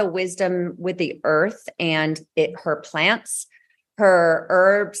lot of wisdom with the earth and her plants, her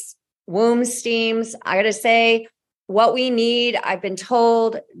herbs, womb steams. I got to say, what we need, I've been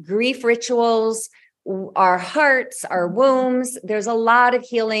told, grief rituals, our hearts, our wombs. There's a lot of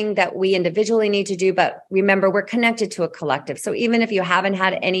healing that we individually need to do. But remember, we're connected to a collective. So even if you haven't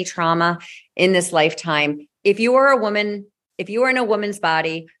had any trauma in this lifetime, if you are a woman, if you are in a woman's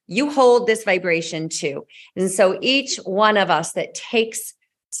body, you hold this vibration too. And so each one of us that takes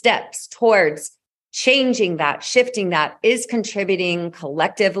steps towards changing that, shifting that, is contributing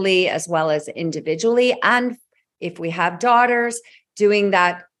collectively as well as individually. And if we have daughters, doing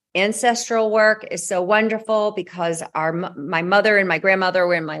that ancestral work is so wonderful, because my mother and my grandmother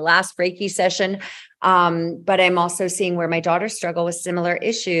were in my last Reiki session. But I'm also seeing where my daughters struggle with similar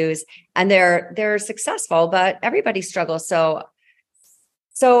issues, and they're successful, but everybody struggles. So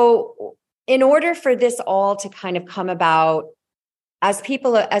in order for this all to kind of come about, as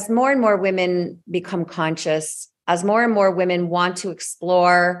more and more women become conscious, as more and more women want to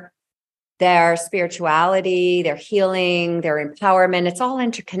explore their spirituality, their healing, their empowerment, it's all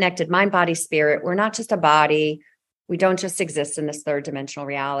interconnected, mind, body, spirit. We're not just a body. We don't just exist in this third dimensional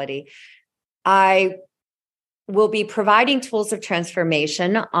reality. I will be providing tools of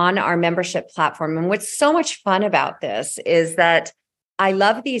transformation on our membership platform. And what's so much fun about this is that I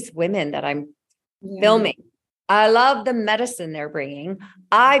love these women that I'm filming. I love the medicine they're bringing.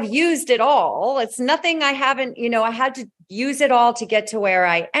 I've used it all. It's nothing I haven't, I had to use it all to get to where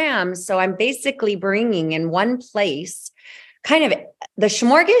I am. So I'm basically bringing in one place kind of the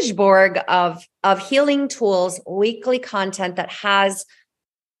smorgasbord of healing tools, weekly content that has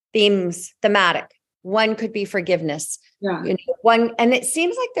thematic. One could be forgiveness. Yeah. And it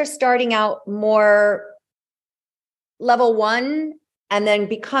seems like they're starting out more level 1 and then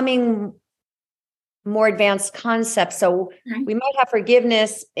becoming more advanced concepts. So we might have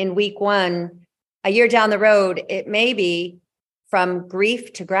forgiveness in week 1. A year down the road, it may be from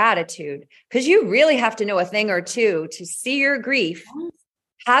grief to gratitude, because you really have to know a thing or two to see your grief,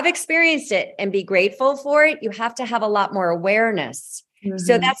 have experienced it, and be grateful for it. You have to have a lot more awareness. Mm-hmm.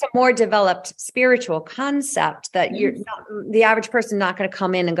 So that's a more developed spiritual concept that you're not, the average person not going to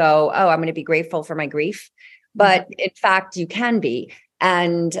come in and go, oh, I'm going to be grateful for my grief. But in fact, you can be.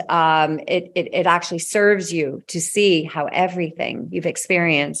 And it actually serves you to see how everything you've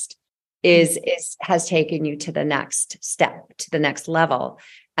experienced has taken you to the next step, to the next level.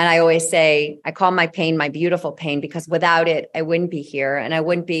 And I always say, I call my pain my beautiful pain, because without it, I wouldn't be here, and I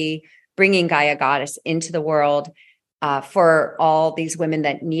wouldn't be bringing Gaia Goddess into the world for all these women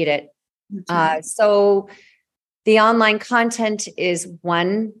that need it. So the online content is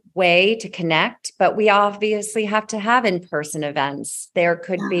one way to connect, but we obviously have to have in-person events. There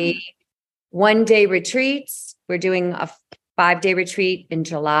could be one-day retreats. We're doing a 5-day retreat in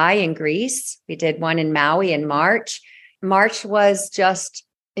July in Greece. We did one in Maui in March. March was just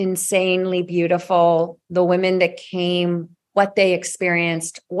insanely beautiful. The women that came, what they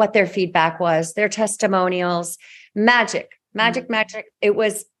experienced, what their feedback was, their testimonials, magic. It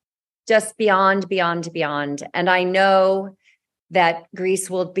was just beyond. And I know that Greece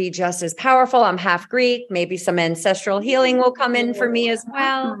will be just as powerful. I'm half Greek. Maybe some ancestral healing will come in for me as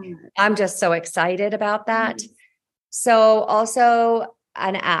well. I'm just so excited about that. So also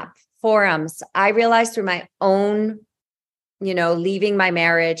an app, forums. I realized through my own, leaving my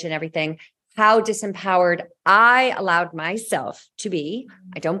marriage and everything, how disempowered I allowed myself to be.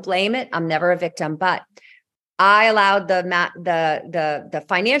 I don't blame it. I'm never a victim, but I allowed the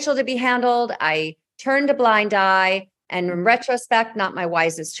financial to be handled. I turned a blind eye, and in retrospect, not my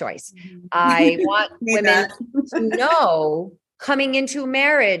wisest choice. I want women to know coming into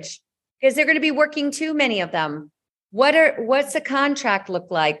marriage, because they're going to be working too many of them. What's the contract look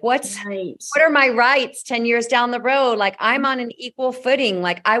like? What are my rights 10 years down the road? Like, I'm on an equal footing.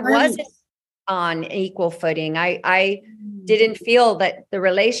 Like, I wasn't on an equal footing. I didn't feel that the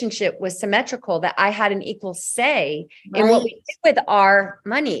relationship was symmetrical, that I had an equal say in what we did with our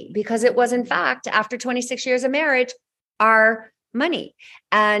money, because it was, in fact, after 26 years of marriage, our money.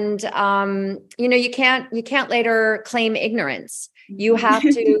 And, you can't later claim ignorance. You have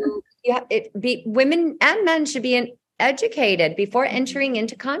to, women and men should be educated before entering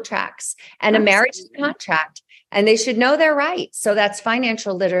into contracts, and a marriage is a contract, and they should know their rights. So that's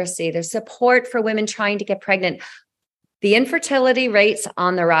financial literacy. There's support for women trying to get pregnant. The infertility rates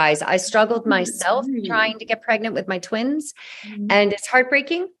on the rise. I struggled myself trying to get pregnant with my twins, and it's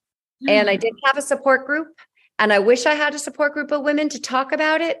heartbreaking. And I didn't have a support group. And I wish I had a support group of women to talk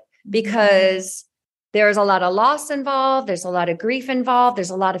about it, because there's a lot of loss involved. There's a lot of grief involved.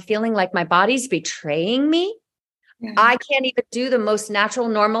 There's a lot of feeling like my body's betraying me. I can't even do the most natural,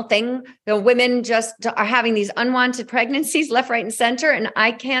 normal thing. The women just are having these unwanted pregnancies left, right, and center. And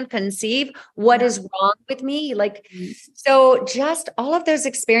I can't conceive what is wrong with me. So just all of those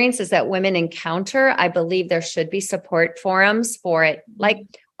experiences that women encounter, I believe there should be support forums for it. Like,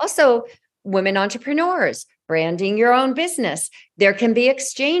 also women entrepreneurs, branding your own business. There can be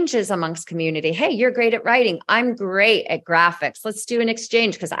exchanges amongst community. Hey, you're great at writing. I'm great at graphics. Let's do an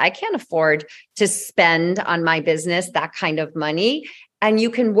exchange, because I can't afford to spend on my business that kind of money. And you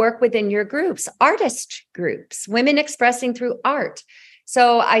can work within your groups, artist groups, women expressing through art.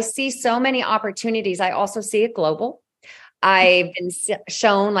 So I see so many opportunities. I also see it global. I've been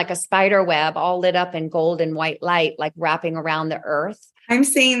shown like a spider web all lit up in gold and white light, like wrapping around the earth. I'm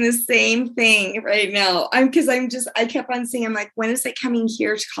saying the same thing right now. I kept on saying, I'm like, when is it coming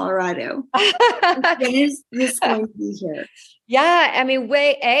here to Colorado? When is this going to be here? Yeah. I mean,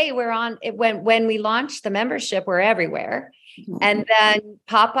 we're on it. When we launched the membership, we're everywhere. And then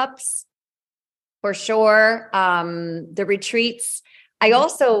pop-ups for sure. The retreats.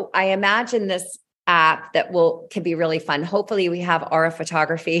 I imagine this app that can be really fun. Hopefully we have aura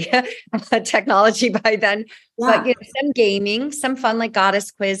photography technology by then, but some gaming, some fun, like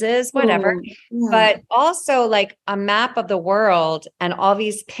goddess quizzes, whatever, but also like a map of the world and all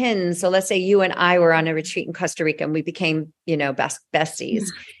these pins. So let's say you and I were on a retreat in Costa Rica and we became, besties,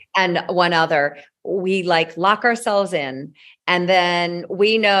 and one other, we like lock ourselves in. And then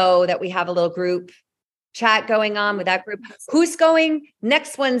we know that we have a little group chat going on with that group. Who's going?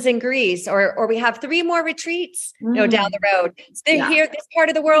 Next one's in Greece, or we have 3 more retreats, down the road. So they're here, this part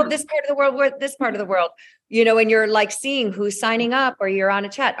of the world, this part of the world, this part of the world, and you're like seeing who's signing up, or you're on a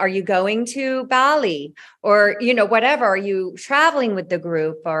chat. Are you going to Bali, or, whatever? Are you traveling with the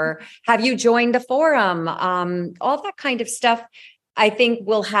group, or have you joined the forum? All that kind of stuff. I think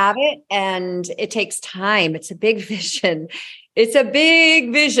we'll have it, and it takes time. It's a big vision.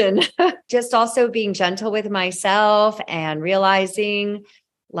 Just also being gentle with myself and realizing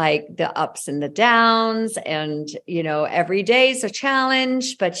like the ups and the downs, and, every day is a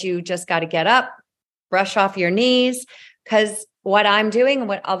challenge, but you just got to get up, brush off your knees, because what I'm doing and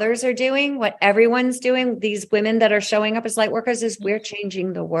what others are doing, what everyone's doing, these women that are showing up as light workers, is we're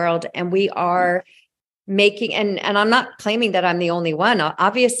changing the world, and we are making, and I'm not claiming that I'm the only one.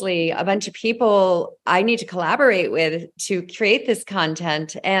 Obviously, a bunch of people I need to collaborate with to create this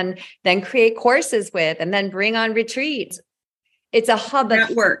content and then create courses with, and then bring on retreats. It's a hub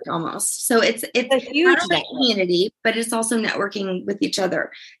network almost. So it's a huge not only community, but it's also networking with each other.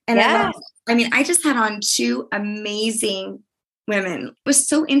 And yes. I just had on 2 amazing women. It was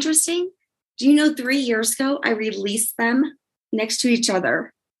so interesting. Do you know 3 years ago, I released them next to each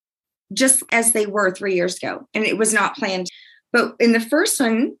other, just as they were 3 years ago. And it was not planned. But in the first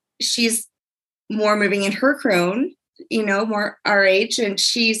one, she's more moving in her crone, more our age. And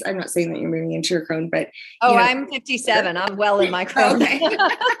I'm not saying that you're moving into your crone, but. I'm 57. I'm well in my crone. Okay.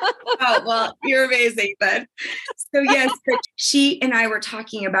 Oh, well, you're amazing then. So yes, but she and I were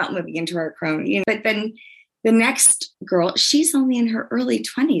talking about moving into our crone, but then the next girl, she's only in her early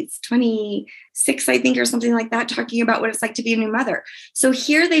 20s, 26, I think, or something like that, talking about what it's like to be a new mother. So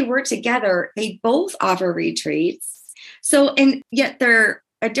here they were together. They both offer retreats. So, and yet they're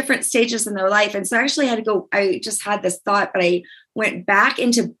at different stages in their life. And so I actually I just had this thought, but I went back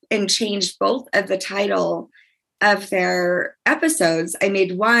and changed both of the title of their episodes. I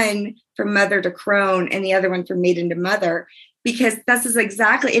made one from mother to crone and the other one from maiden to mother, because this is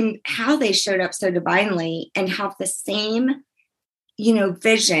exactly in how they showed up so divinely and have the same,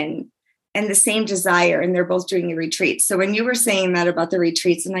 vision and the same desire. And they're both doing a retreat. So when you were saying that about the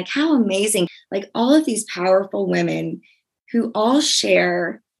retreats, and like, how amazing, like all of these powerful women who all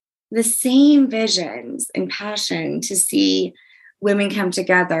share the same visions and passion to see women come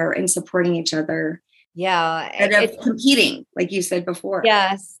together and supporting each other. Yeah. Instead of competing, like you said before.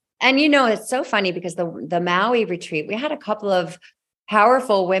 Yes. And, it's so funny because the Maui retreat, we had a couple of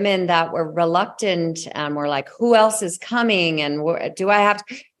powerful women that were reluctant and were like, who else is coming? And do I have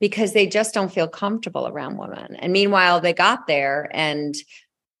to, because they just don't feel comfortable around women. And meanwhile, they got there and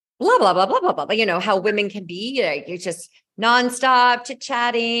blah, blah, blah, blah, blah, blah. How women can be, you're just nonstop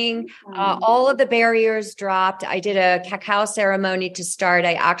chit-chatting. All of the barriers dropped. I did a cacao ceremony to start.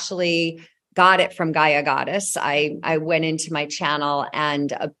 I actually got it from Gaia Goddess. I went into my channel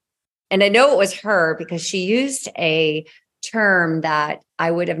and I know it was her because she used a term that I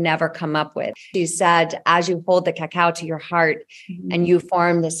would have never come up with. She said, as you hold the cacao to your heart and you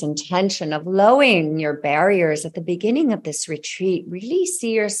form this intention of lowering your barriers at the beginning of this retreat, really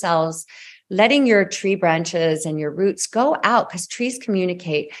see yourselves letting your tree branches and your roots go out, because trees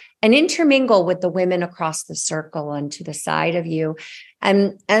communicate, and intermingle with the women across the circle and to the side of you.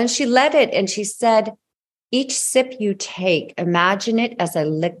 And she led it and she said, each sip you take, imagine it as a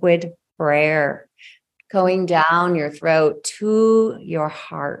liquid prayer going down your throat to your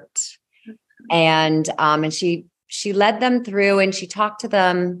heart. And she led them through and she talked to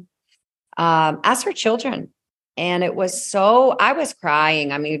them as her children. And it was so, I was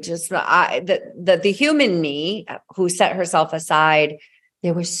crying. I mean, just the human me who set herself aside,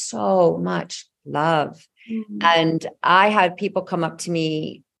 there was so much love. Mm-hmm. And I had people come up to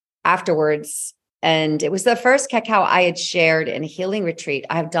me afterwards, and it was the first cacao I had shared in a healing retreat.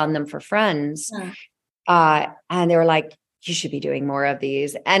 I've done them for friends. Yeah. And they were like, you should be doing more of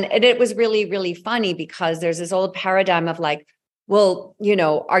these. And it was really, really funny because there's this old paradigm of like, well,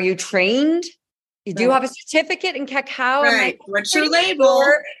 are you trained? You do have a certificate in cacao. Right. What's your label?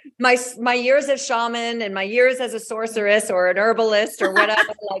 My years as shaman and my years as a sorceress or an herbalist or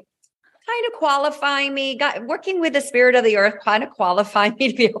whatever, like kind of qualifying me, working with the spirit of the earth, kind of qualifying me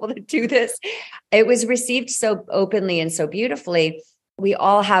to be able to do this. It was received so openly and so beautifully. We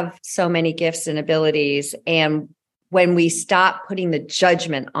all have so many gifts and abilities. And when we stop putting the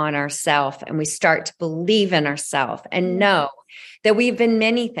judgment on ourselves and we start to believe in ourselves and know that we've been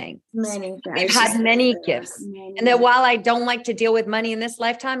many things. We've had many gifts. And that while I don't like to deal with money in this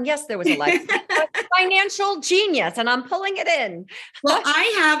lifetime, yes, there was a lifetime financial genius and I'm pulling it in. Well,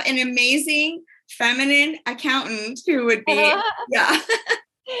 I have an amazing feminine accountant who would be, yeah.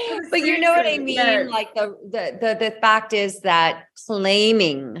 But you know what I mean? Yes. Like the fact is that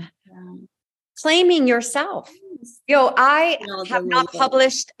claiming yourself. I have not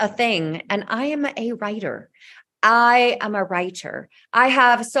published a thing and I am a writer. I am a writer. I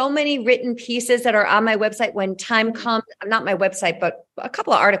have so many written pieces that are on my website when time comes. Not my website, but a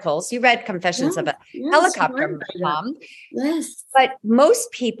couple of articles. You read Confessions of a Helicopter Mom. Yes. But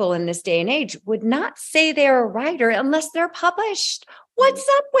most people in this day and age would not say they're a writer unless they're published. What's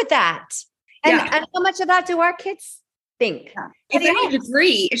up with that? And how much of that do our kids think? Yeah. If they need a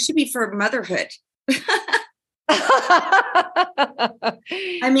degree, it should be for motherhood.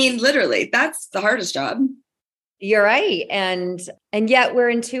 I mean, literally, that's the hardest job. You're right. And yet we're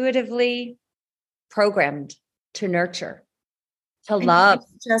intuitively programmed to nurture. to love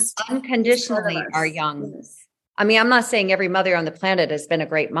just unconditionally our young. Yes. I mean, I'm not saying every mother on the planet has been a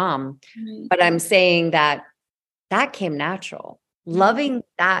great mom, but I'm saying that came natural. Loving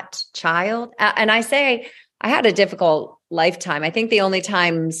that child. And I say, I had a difficult lifetime. I think the only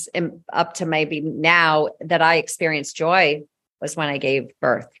times up to maybe now that I experienced joy was when I gave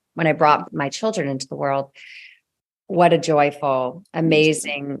birth, when I brought my children into the world. What a joyful,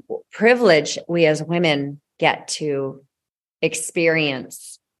 amazing privilege we as women get to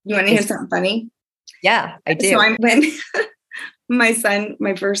experience. You want to hear something funny? Yeah, I do. So when my son,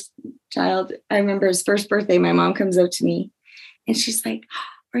 my first child, I remember his first birthday, my mom comes up to me and she's like,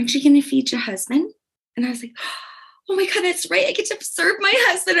 aren't you going to feed your husband? And I was like, oh my God, that's right. I get to serve my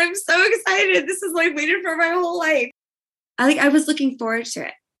husband. I'm so excited. This is like waited for my whole life. I was looking forward to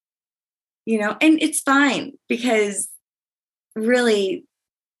it, and it's fine because really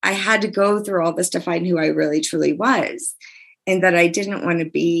I had to go through all this to find who I really truly was, and that I didn't want to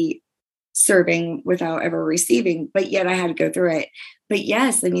be serving without ever receiving, but yet I had to go through it. But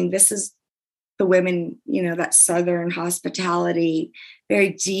yes, I mean, this is the women, that Southern hospitality, very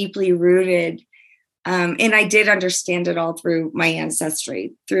deeply rooted. And I did understand it all through my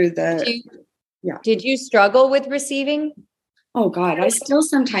ancestry, through the, Did you struggle with receiving? Oh God, I still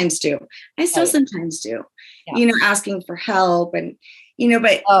sometimes do. Asking for help and,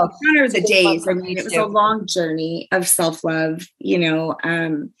 but gone are the days. I mean, it was a long journey of self-love,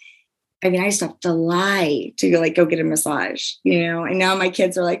 I mean, I used to have to lie to go get a massage, and now my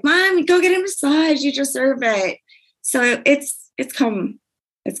kids are like, Mom, go get a massage. You deserve it. So it's come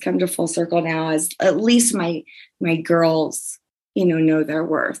to full circle now, as at least my girls, know their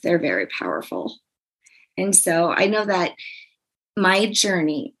worth. They're very powerful. And so I know that my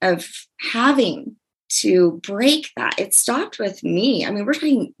journey of having to break that, it stopped with me. I mean, we're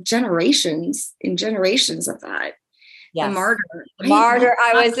talking generations and generations of that. Yes. The martyr.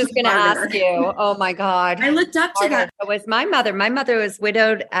 I was just going to ask you. Oh my God. I looked up to that. It was my mother. My mother was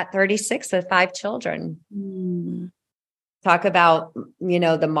widowed at 36 with 5 children. Talk about,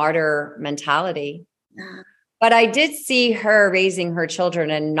 the martyr mentality. Yeah. But I did see her raising her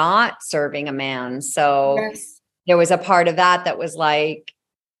children and not serving a man. So there was a part of that was like,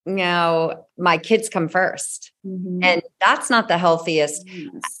 my kids come first. Mm-hmm. And that's not the healthiest.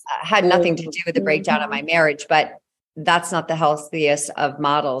 Had nothing to do with the breakdown of my marriage, but that's not the healthiest of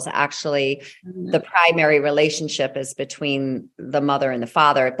models. Actually, the primary relationship is between the mother and the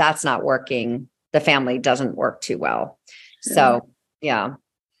father. If that's not working, the family doesn't work too well. So, yeah.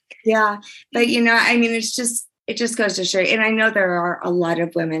 Yeah. But, I mean, it just goes to show, and I know there are a lot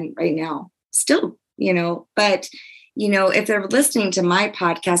of women right now still, but, if they're listening to my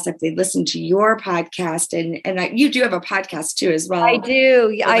podcast, if they listen to your podcast and you do have a podcast too, as well. I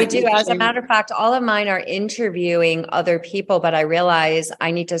do. As a matter of fact, all of mine are interviewing other people, but I realize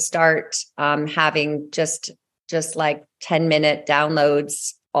I need to start having just like 10-minute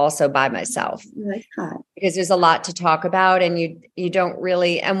downloads also by myself, because there's a lot to talk about, and you don't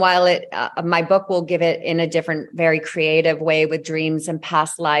really, and while my book will give it in a different, very creative way with dreams and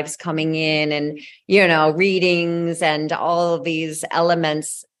past lives coming in and, readings and all of these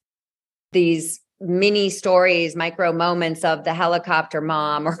elements, these mini stories, micro moments of the helicopter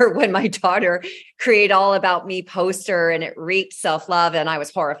mom, or when my daughter create all about me poster and it reeked self-love. And I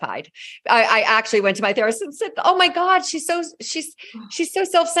was horrified. I actually went to my therapist and said, oh my God, she's so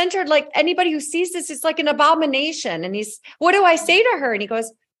self-centered. Like anybody who sees this is like an abomination. And what do I say to her? And he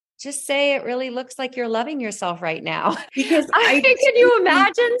goes, just say it really looks like you're loving yourself right now. Because can you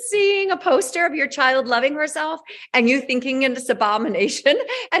imagine seeing a poster of your child loving herself and you thinking it's abomination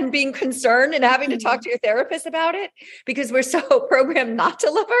and being concerned and having to talk to your therapist about it because we're so programmed not to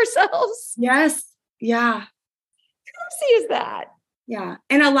love ourselves? Yes. Yeah. How crazy is that? Yeah.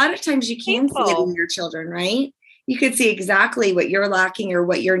 And a lot of times you can see it in your children, right? You could see exactly what you're lacking or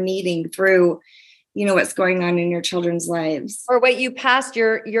what you're needing through what's going on in your children's lives, or what you passed,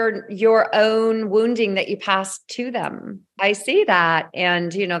 your own wounding that you passed to them. I see that. And,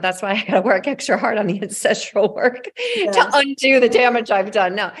 that's why I got to work extra hard on the ancestral work to undo the damage I've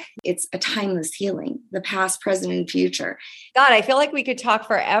done. No, it's a timeless healing, the past, present, and future. God, I feel like we could talk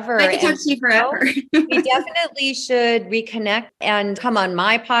forever. I could talk to you forever. We definitely should reconnect and come on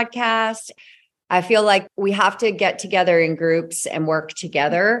my podcast. I feel like we have to get together in groups and work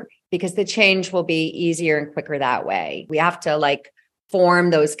together, because the change will be easier and quicker that way. We have to form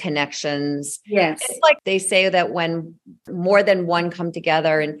those connections. Yes. It's like they say that when more than one come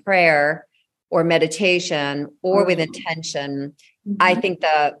together in prayer or meditation or with intention, I think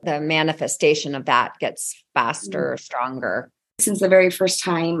the manifestation of that gets faster, stronger. Since the very first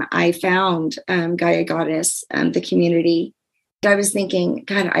time I found Gaia Goddess, the community, I was thinking,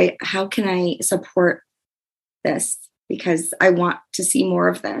 God, how can I support this? Because I want to see more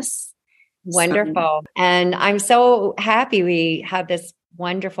of this. Wonderful. And I'm so happy we had this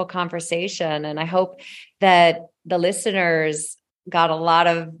wonderful conversation. And I hope that the listeners got a lot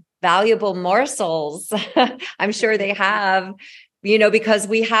of valuable morsels. I'm sure they have, because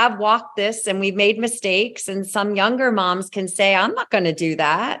we have walked this and we've made mistakes, and some younger moms can say, I'm not going to do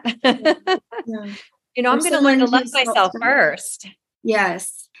that. Yeah. I'm going to learn to love myself first.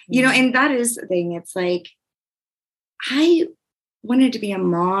 Yes. And that is the thing. It's like, I wanted to be a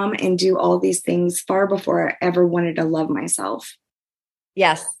mom and do all these things far before I ever wanted to love myself.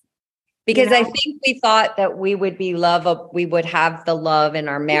 Yes. Because I think we thought that we would we would have the love in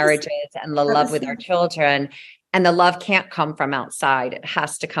our marriages and the love with our children. And the love can't come from outside. It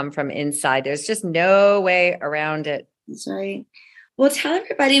has to come from inside. There's just no way around it. That's right. Well, tell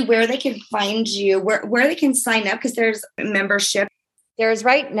everybody where they can find you, where they can sign up, because there's membership. There's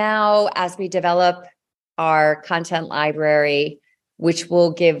right now, as we develop our content library, which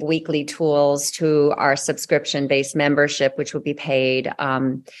will give weekly tools to our subscription-based membership, which will be paid.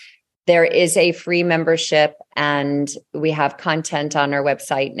 There is a free membership, and we have content on our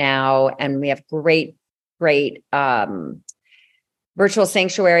website now, and we have great virtual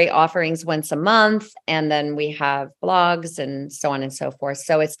sanctuary offerings once a month. And then we have blogs and so on and so forth.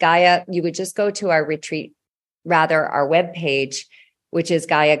 So it's Gaia. You would just go to our our webpage, which is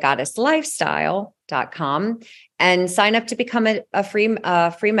GaiaGoddessLifestyle.com, and sign up to become a free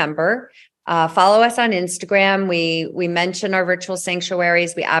member. Follow us on Instagram. We mention our virtual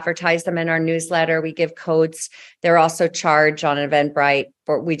sanctuaries. We advertise them in our newsletter. We give codes. They're also charged on Eventbrite.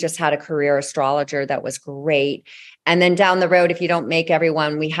 We just had a career astrologer that was great. And then down the road, if you don't make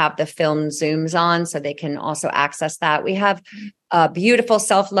everyone, we have the film Zooms on, so they can also access that. We have a beautiful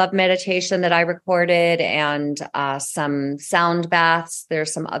self-love meditation that I recorded, and some sound baths.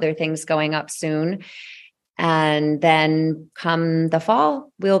 There's some other things going up soon. And then come the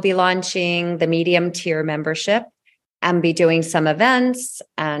fall, we'll be launching the medium tier membership and be doing some events,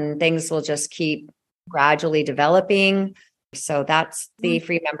 and things will just keep gradually developing. So that's the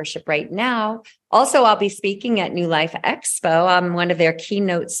free membership right now. Also, I'll be speaking at New Life Expo. I'm one of their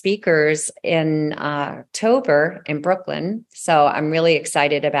keynote speakers in October in Brooklyn. So I'm really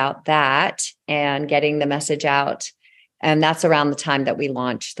excited about that and getting the message out. And that's around the time that we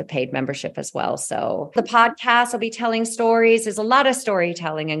launch the paid membership as well. So the podcast will be telling stories. There's a lot of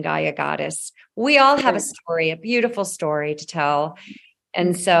storytelling in Gaia Goddess. We all have a story, a beautiful story to tell.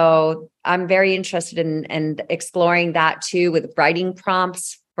 And so I'm very interested in exploring that too, with writing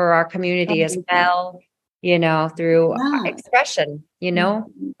prompts for our community as well, through expression,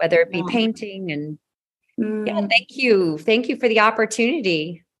 whether it be painting and thank you. Thank you for the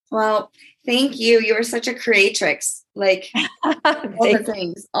opportunity. Well, thank you. You are such a creatrix, like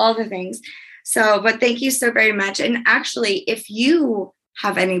all the things. So, but thank you so very much. And actually, if you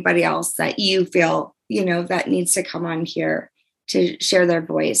have anybody else that you feel, that needs to come on here to share their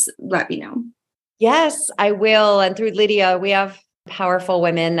voice, let me know. Yes, I will. And through Lydia, we have powerful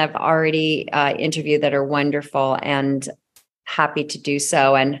women I've already interviewed that are wonderful, and happy to do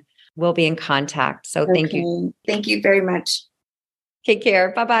so. And we'll be in contact. So Thank you. Thank you very much. Take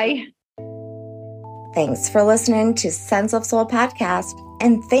care. Bye-bye. Thanks for listening to Sense of Soul podcast.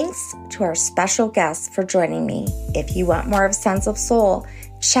 And thanks to our special guests for joining me. If you want more of Sense of Soul,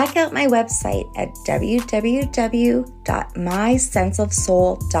 check out my website at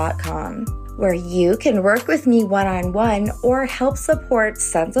www.mysenseofsoul.com, where you can work with me one-on-one or help support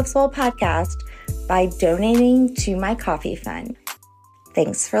Sense of Soul podcast by donating to my coffee fund.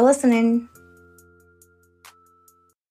 Thanks for listening.